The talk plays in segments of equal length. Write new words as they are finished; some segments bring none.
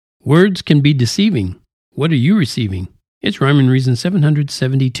Words can be deceiving. What are you receiving? It's Rhyme and Reason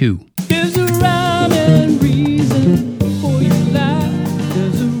 772. There's a rhyme and reason for your life.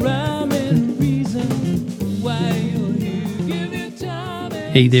 There's a rhyme and reason why you're here. Give it time.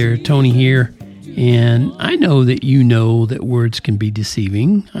 Hey there, Tony here. And I know that you know that words can be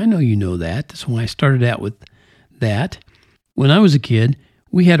deceiving. I know you know that. That's why I started out with that. When I was a kid,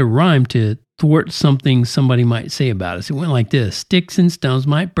 we had a rhyme to thwart something somebody might say about us. It went like this: sticks and stones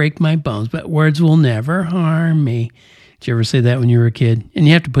might break my bones, but words will never harm me. Did you ever say that when you were a kid? And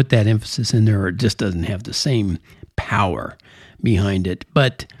you have to put that emphasis in there or it just doesn't have the same power behind it.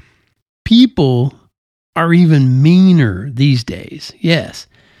 But people are even meaner these days. Yes.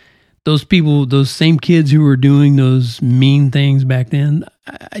 Those people, those same kids who were doing those mean things back then,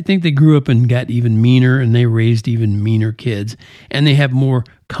 I think they grew up and got even meaner, and they raised even meaner kids, and they have more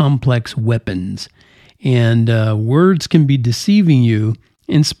complex weapons. And words can be deceiving you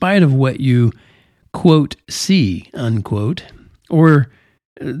in spite of what you, quote, see, unquote, or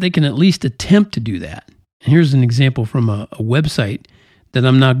they can at least attempt to do that. And here's an example from a website that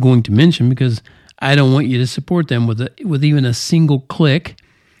I'm not going to mention because I don't want you to support them with even a single click.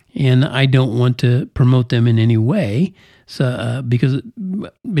 And I don't want to promote them in any way, so because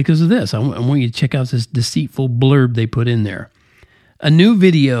of this. I want you to check out this deceitful blurb they put in there. A new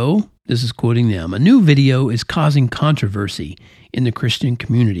video, this is quoting them, a new video is causing controversy in the Christian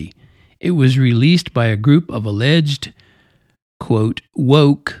community. It was released by a group of alleged, quote,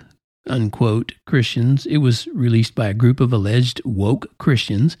 woke, unquote, Christians. It was released by a group of alleged woke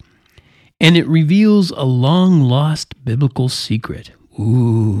Christians, and it reveals a long-lost biblical secret.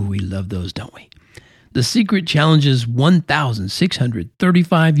 Ooh, we love those, don't we? The secret challenges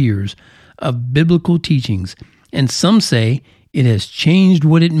 1,635 years of biblical teachings, and some say it has changed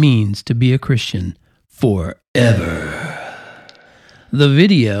what it means to be a Christian forever. The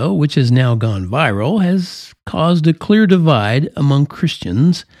video, which has now gone viral, has caused a clear divide among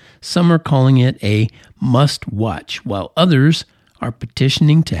Christians. Some are calling it a must-watch, while others are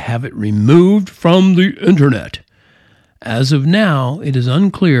petitioning to have it removed from the internet. As of now, it is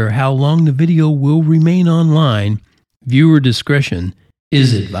unclear how long the video will remain online. Viewer discretion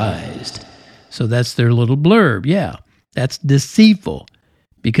is advised. So that's their little blurb. Yeah, that's deceitful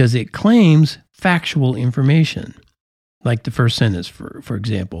because it claims factual information. Like the first sentence, for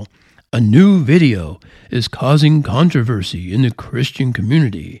example. A new video is causing controversy in the Christian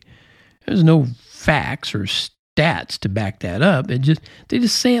community. There's no facts or stats to back that up. They just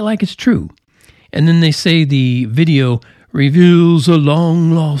say it like it's true. And then they say the video reveals a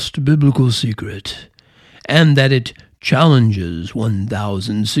long-lost biblical secret, and that it challenges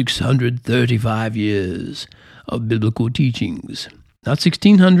 1,635 years of biblical teachings. Not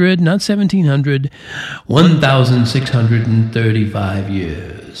 1,600, not 1,700, 1,635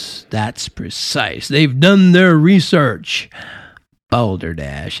 years. That's precise. They've done their research.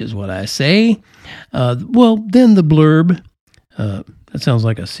 Balderdash is what I say. Well, then the blurb. That sounds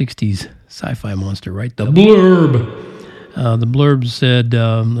like a 60s sci-fi monster, right? The blurb. The blurb said,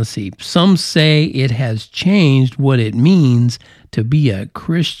 let's see, some say it has changed what it means to be a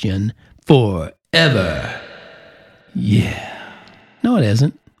Christian forever. Yeah. No, it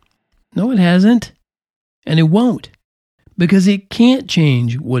hasn't. No, it hasn't. And it won't. Because it can't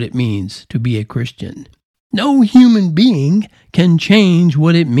change what it means to be a Christian. No human being can change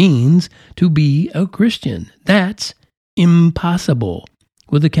what it means to be a Christian. That's impossible.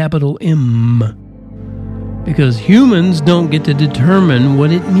 With a capital M. Because humans don't get to determine what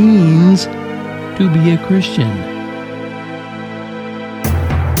it means to be a Christian.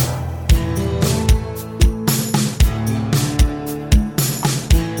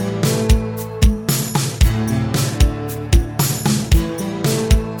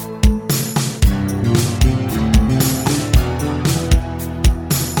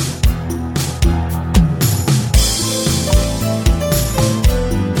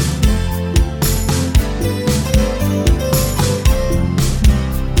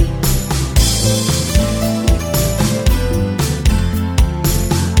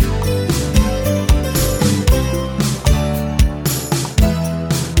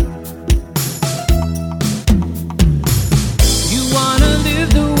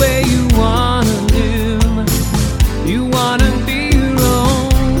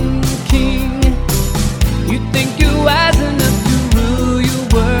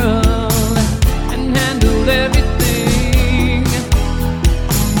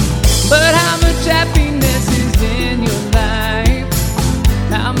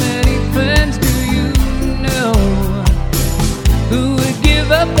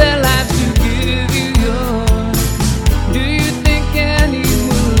 Their lives to give you yours. Do you think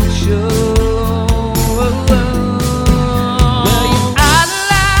anyone would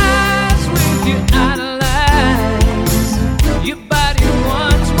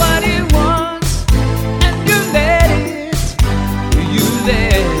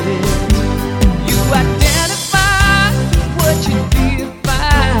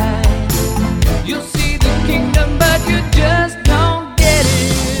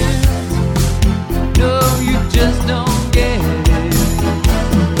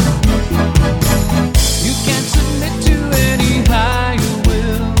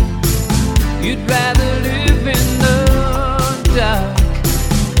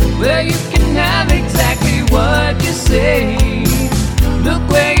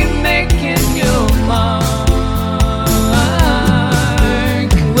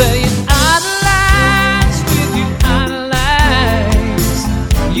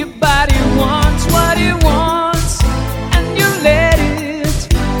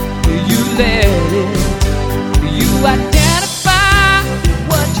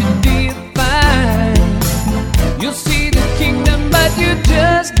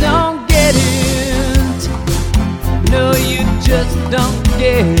don't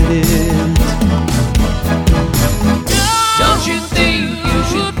get it. Don't you think you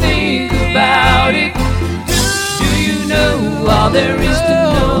should think about it? Do you know all there is to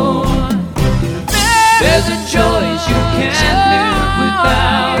know? There's a choice you can't live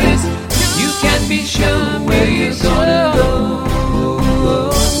without it. You can't be sure where you're gonna go.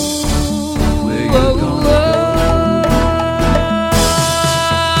 Where you're gonna go.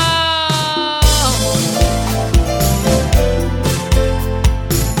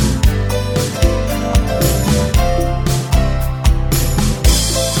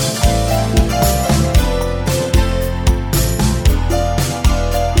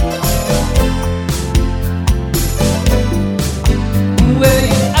 Will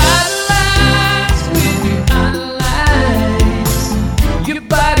you idolize? Will you idolize? Your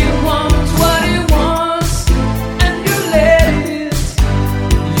body wants what it wants, and you let it.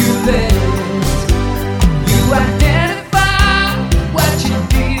 You let it. You identify what you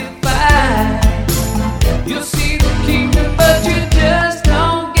defy. You'll see the kingdom, but you just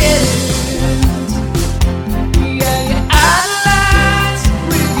don't get it. Yeah, you idolize.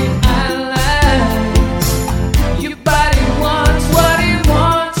 Will you idolize? Your body wants what it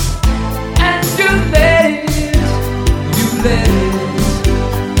wants, and you let it. You let it.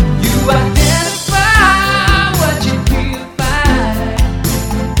 You identify what you defy.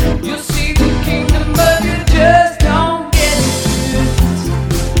 You'll see the kingdom, but you just don't get it.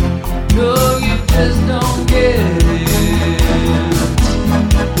 No, you just don't get it.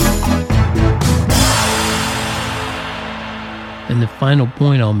 And the final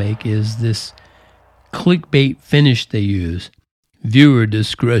point I'll make is this clickbait finish they use. Viewer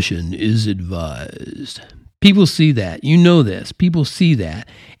discretion is advised. People see that. You know this. People see that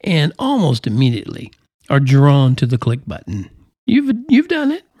and almost immediately are drawn to the click button. You've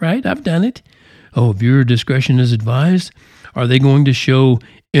done it, right? I've done it. Oh, viewer discretion is advised. Are they going to show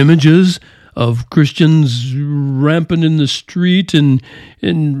images of Christians rampant in the street and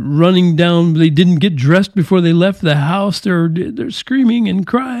running down? They didn't get dressed before they left the house. They're screaming and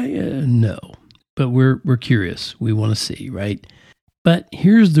crying. No. But we're curious. We want to see, right? But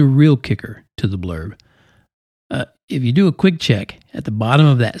here's the real kicker to the blurb. If you do a quick check at the bottom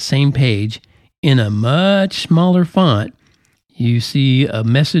of that same page, in a much smaller font, you see a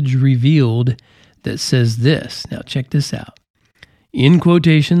message revealed that says this. Now check this out. In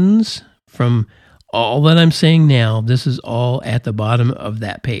quotations from all that I'm saying now, this is all at the bottom of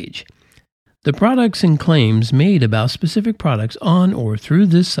that page. The products and claims made about specific products on or through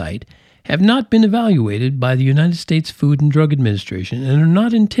this site have not been evaluated by the United States Food and Drug Administration and are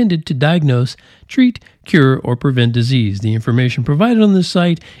not intended to diagnose, treat, cure, or prevent disease. The information provided on this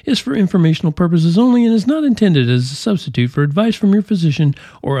site is for informational purposes only and is not intended as a substitute for advice from your physician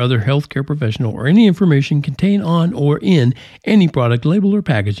or other healthcare professional or any information contained on or in any product, label, or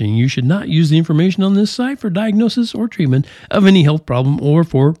packaging. You should not use the information on this site for diagnosis or treatment of any health problem or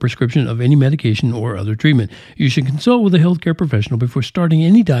for prescription of any medication or other treatment. You should consult with a healthcare professional before starting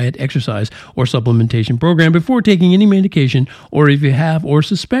any diet, exercise, or supplementation program, before taking any medication, or if you have or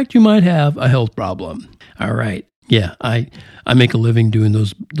suspect you might have a health problem. All right. Yeah, I make a living doing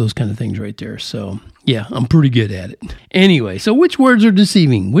those kind of things right there. So, yeah, I'm pretty good at it. Anyway, so which words are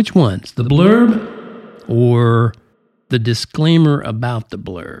deceiving? Which ones? The blurb or the disclaimer about the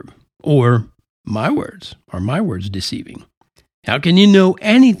blurb? Or my words? Are my words deceiving? How can you know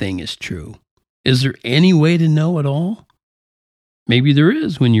anything is true? Is there any way to know at all? Maybe there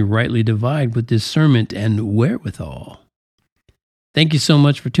is when you rightly divide with discernment and wherewithal. Thank you so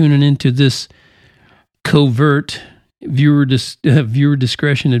much for tuning into this covert viewer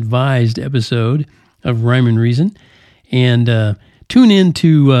discretion advised episode of Rhyme and Reason. And tune in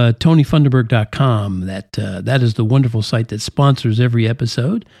to TonyFunderberg.com. That is the wonderful site that sponsors every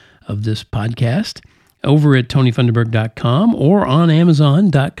episode of this podcast. Over at TonyFunderberg.com or on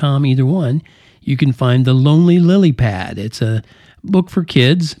Amazon.com, either one, you can find The Lonely Lily Pad. It's a book for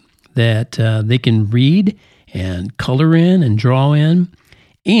kids that they can read and color in and draw in.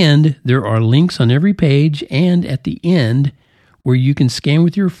 And there are links on every page and at the end where you can scan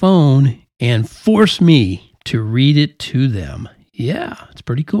with your phone and force me to read it to them. Yeah, it's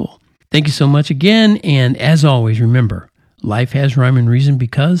pretty cool. Thank you so much again. And as always, remember, life has rhyme and reason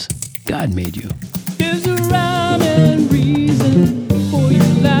because God made you. There's a rhyme and reason for your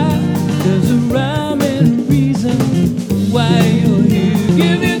life. There's a rhyme